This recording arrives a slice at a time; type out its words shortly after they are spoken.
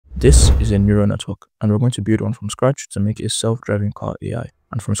This is a neural network, and we're going to build one from scratch to make a self-driving car AI.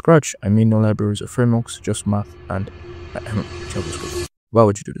 And from scratch, I mean no libraries or frameworks, just math and JavaScript. Why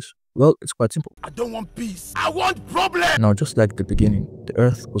would you do this? Well, it's quite simple. I don't want peace. I want problem. Now, just like the beginning, the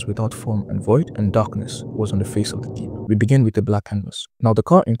earth was without form and void, and darkness was on the face of the deep. We begin with a black canvas. Now, the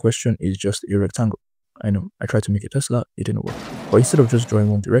car in question is just a rectangle. I know, I tried to make a Tesla, it didn't work. But instead of just drawing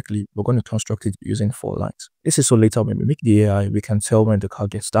one directly, we're going to construct it using 4 lines. This is so later when we make the AI, we can tell when the car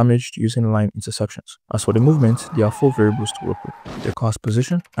gets damaged using line intersections. As for the movement, there are 4 variables to work with: the car's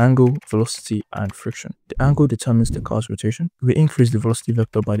position, angle, velocity, and friction. The angle determines the car's rotation. We increase the velocity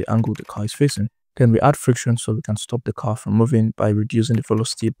vector by the angle the car is facing. Then we add friction so we can stop the car from moving by reducing the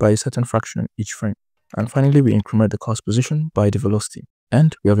velocity by a certain fraction each frame. And finally, we increment the car's position by the velocity.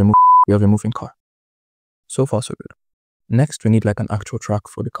 And we have a moving car. So far, so good. Next, we need like an actual track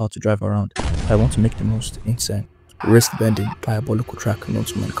for the car to drive around. I want to make the most insane, wrist-bending, diabolical track known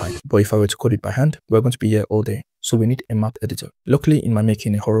to mankind. But if I were to code it by hand, we're going to be here all day. So we need a map editor. Luckily, in my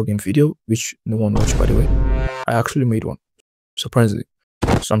making a horror game video, which no one watched by the way, I actually made one, surprisingly.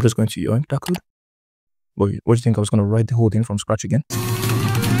 So I'm just going to yoink that code. Wait, what do you think? I was going to write the whole thing from scratch again?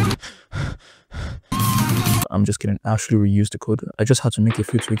 I'm just kidding. I actually reused the code. I just had to make a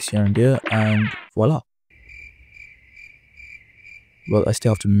few tweaks here and there, and voila. Well, I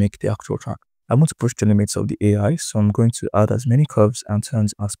still have to make the actual track. I want to push the limits of the AI, so I'm going to add as many curves and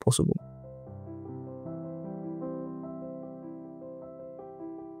turns as possible.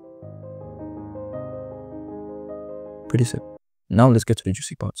 Pretty sick. Now let's get to the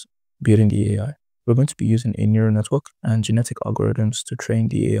juicy parts. Building the AI. We're going to be using a neural network and genetic algorithms to train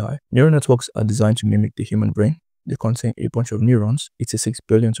the AI. Neural networks are designed to mimic the human brain. They contain a bunch of neurons, 86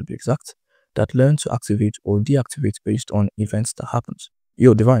 billion to be exact, that learn to activate or deactivate based on events that happens.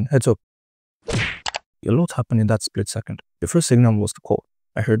 Yo, Divine, heads up. A lot happened in that split second. The first signal was the call.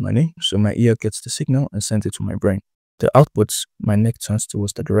 I heard my name, so my ear gets the signal and sends it to my brain. The outputs, my neck turns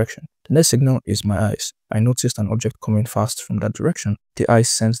towards the direction. The next signal is my eyes. I noticed an object coming fast from that direction. The eye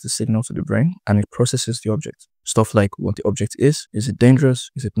sends the signal to the brain and it processes the object. Stuff like what the object is it dangerous,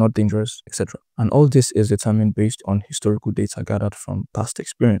 is it not dangerous, etc. And all this is determined based on historical data gathered from past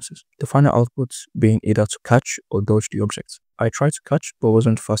experiences. The final output being either to catch or dodge the object. I tried to catch but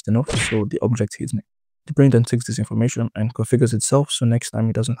wasn't fast enough, so the object hit me. The brain then takes this information and configures itself so next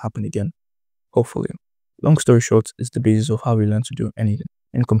time it doesn't happen again. Hopefully. Long story short, it's the basis of how we learn to do anything.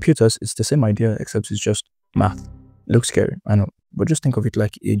 In computers, it's the same idea except it's just math. Looks scary, I know, but just think of it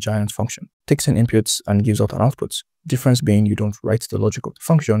like a giant function. Takes in inputs and gives out an output. Difference being you don't write the logic of the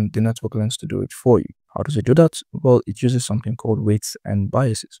function, the network learns to do it for you. How does it do that? Well, it uses something called weights and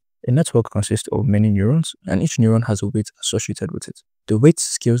biases. A network consists of many neurons, and each neuron has a weight associated with it. The weight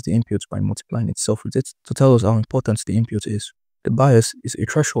scales the input by multiplying itself with it to tell us how important the input is. The bias is a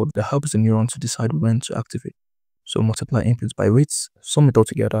threshold that helps the neuron to decide when to activate. So multiply inputs by weights, sum it all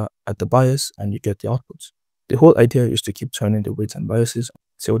together at the bias, and you get the outputs. The whole idea is to keep turning the weights and biases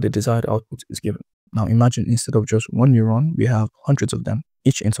till the desired output is given. Now imagine instead of just one neuron, we have hundreds of them,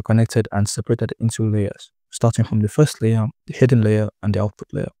 each interconnected and separated into layers, starting from the first layer, the hidden layer, and the output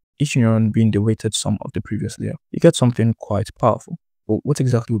layer, each neuron being the weighted sum of the previous layer. You get something quite powerful. But what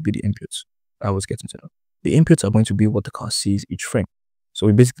exactly would be the inputs? I was getting to that. The inputs are going to be what the car sees each frame. So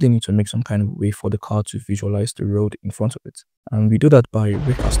we basically need to make some kind of way for the car to visualize the road in front of it. And we do that by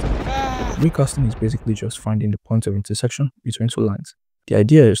raycasting. Raycasting is basically just finding the point of intersection between 2 lines. The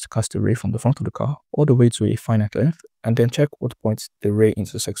idea is to cast a ray from the front of the car all the way to a finite length and then check what point the ray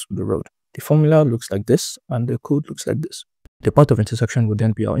intersects with the road. The formula looks like this and the code looks like this. The point of intersection will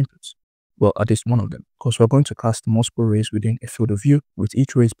then be our inputs. Well, at least one of them, because we're going to cast multiple rays within a field of view, with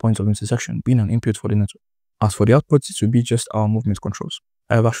each ray's point of intersection being an input for the network. As for the outputs, it will be just our movement controls.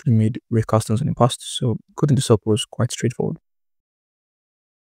 I have actually made ray castings in the past, so coding this up was quite straightforward.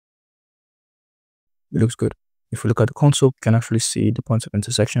 It looks good. If we look at the console, we can actually see the points of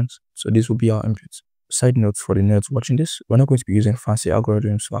intersections, so these will be our inputs. Side note for the nerds watching this, we're not going to be using fancy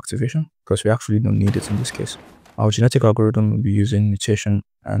algorithms for activation, because we actually don't need it in this case. Our genetic algorithm will be using mutation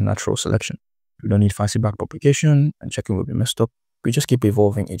and natural selection. We don't need fancy backpropagation, and checking will be messed up. We just keep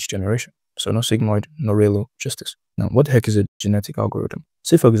evolving each generation. So no sigmoid, no Relu, just this. Now, what the heck is a genetic algorithm?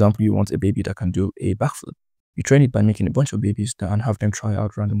 Say, for example, you want a baby that can do a backflip. You train it by making a bunch of babies and have them try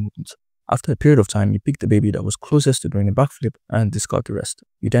out random movements. After a period of time, you pick the baby that was closest to doing a backflip and discard the rest.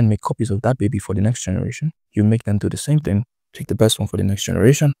 You then make copies of that baby for the next generation. You make them do the same thing, take the best one for the next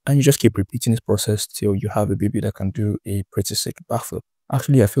generation, and you just keep repeating this process till you have a baby that can do a pretty sick backflip.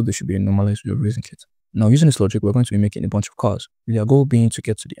 Actually, I feel this should be a normalized way of raising kids. Now, using this logic, we're going to be making a bunch of cars, with our goal being to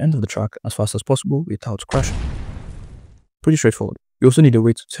get to the end of the track as fast as possible without crashing. Pretty straightforward. We also need a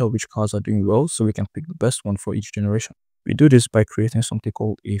way to tell which cars are doing well so we can pick the best one for each generation. We do this by creating something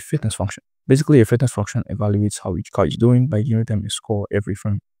called a fitness function. Basically, a fitness function evaluates how each car is doing by giving them a score every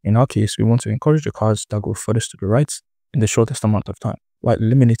frame. In our case, we want to encourage the cars that go furthest to the right in the shortest amount of time, while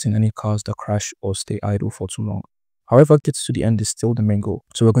eliminating any cars that crash or stay idle for too long. However, getting to the end is still the main goal.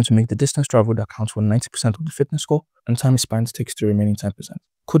 So we're going to make the distance traveled account for 90% of the fitness score, and time spent takes the remaining 10%.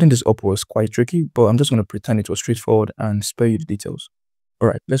 Coding this up was quite tricky, but I'm just going to pretend it was straightforward and spare you the details.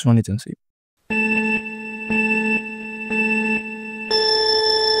 Alright, let's run it and see.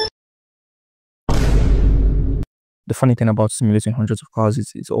 The funny thing about simulating hundreds of cars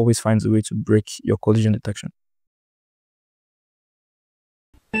is it always finds a way to break your collision detection.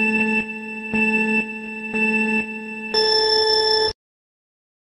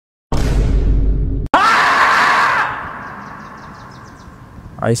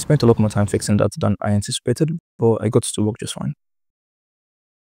 I spent a lot more time fixing that than I anticipated, but I got it to work just fine.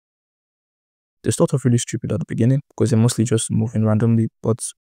 They start off really stupid at the beginning because they're mostly just moving randomly, but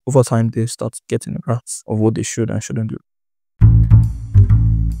over time they start getting a grasp of what they should and shouldn't do.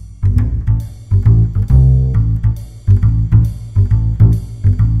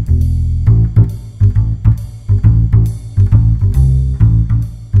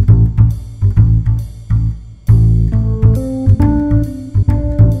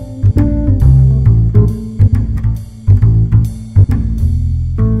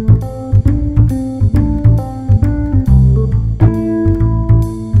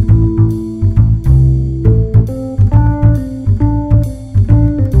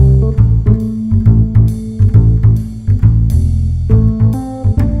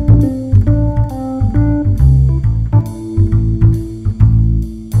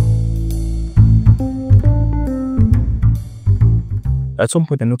 At some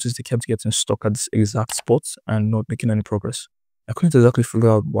point, I noticed they kept getting stuck at this exact spot and not making any progress. I couldn't exactly figure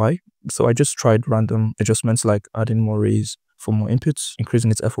out why, so I just tried random adjustments like adding more rays for more inputs,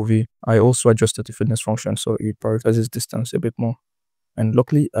 increasing its FOV. I also adjusted the fitness function so it prioritizes distance a bit more. And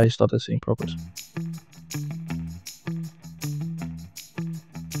luckily, I started seeing progress.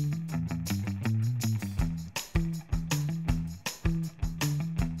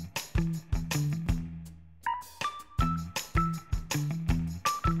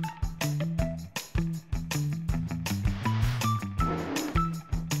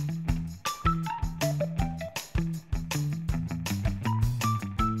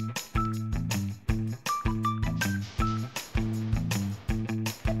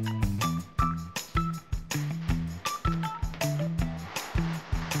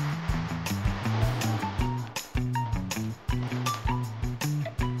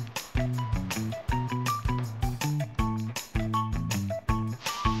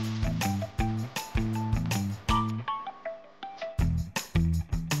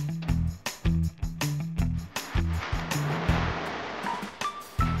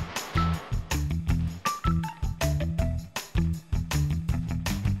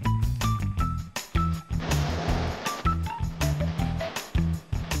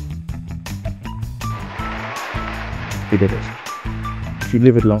 We did it. If you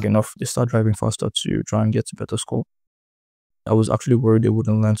leave it long enough, they start driving faster to try and get a better score. I was actually worried they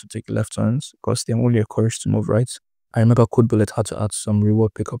wouldn't learn to take left turns because they're only encouraged to move right. I remember CodeBullet had to add some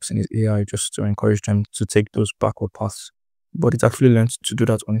reward pickups in his AI just to encourage them to take those backward paths. But it actually learned to do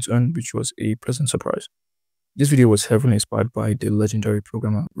that on its own, which was a pleasant surprise. This video was heavily inspired by the legendary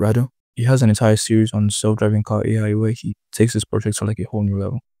programmer Radu. He has an entire series on self-driving car AI where he takes his project to like a whole new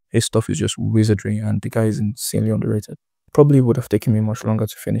level. His stuff is just wizardry and the guy is insanely underrated. Probably would have taken me much longer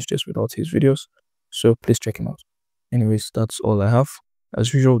to finish this without his videos, so please check him out. Anyways, that's all I have.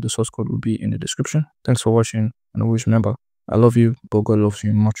 As usual, the source code will be in the description. Thanks for watching, and always remember, I love you, but God loves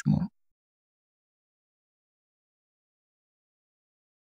you much more.